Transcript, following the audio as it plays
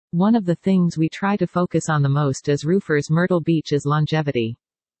One of the things we try to focus on the most as roofers Myrtle Beach is longevity.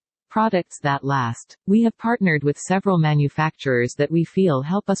 Products that last. We have partnered with several manufacturers that we feel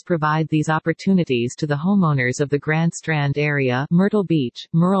help us provide these opportunities to the homeowners of the Grand Strand area, Myrtle Beach,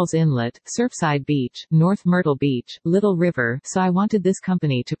 Murrells Inlet, Surfside Beach, North Myrtle Beach, Little River, so I wanted this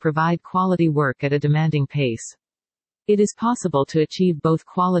company to provide quality work at a demanding pace. It is possible to achieve both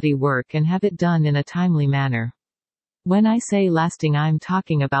quality work and have it done in a timely manner. When I say lasting, I'm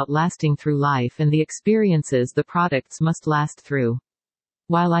talking about lasting through life and the experiences the products must last through.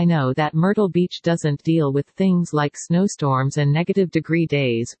 While I know that Myrtle Beach doesn't deal with things like snowstorms and negative-degree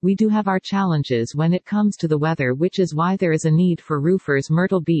days, we do have our challenges when it comes to the weather, which is why there is a need for roofers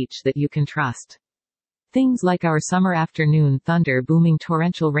Myrtle Beach that you can trust. Things like our summer afternoon thunder booming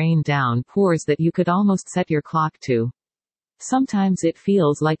torrential rain downpours that you could almost set your clock to. Sometimes it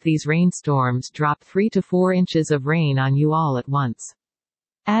feels like these rainstorms drop 3 to 4 inches of rain on you all at once.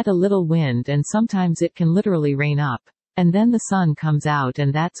 Add a little wind and sometimes it can literally rain up. And then the sun comes out,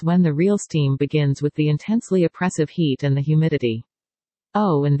 and that's when the real steam begins with the intensely oppressive heat and the humidity.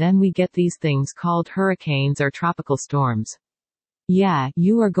 Oh, and then we get these things called hurricanes or tropical storms. Yeah,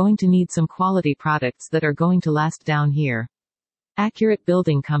 you are going to need some quality products that are going to last down here. Accurate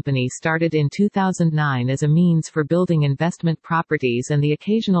Building Company started in 2009 as a means for building investment properties and the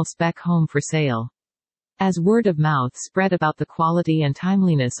occasional spec home for sale. As word of mouth spread about the quality and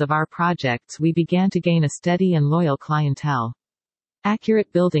timeliness of our projects, we began to gain a steady and loyal clientele.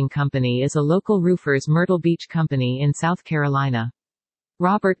 Accurate Building Company is a local roofers Myrtle Beach company in South Carolina.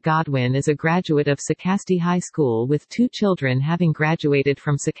 Robert Godwin is a graduate of Sacasty High School with 2 children, having graduated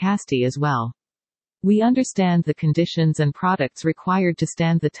from Sacasty as well. We understand the conditions and products required to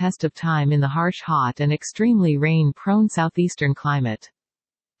stand the test of time in the harsh, hot and extremely rain-prone southeastern climate.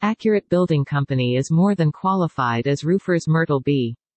 Accurate Building Company is more than qualified as roofers Myrtle Beach.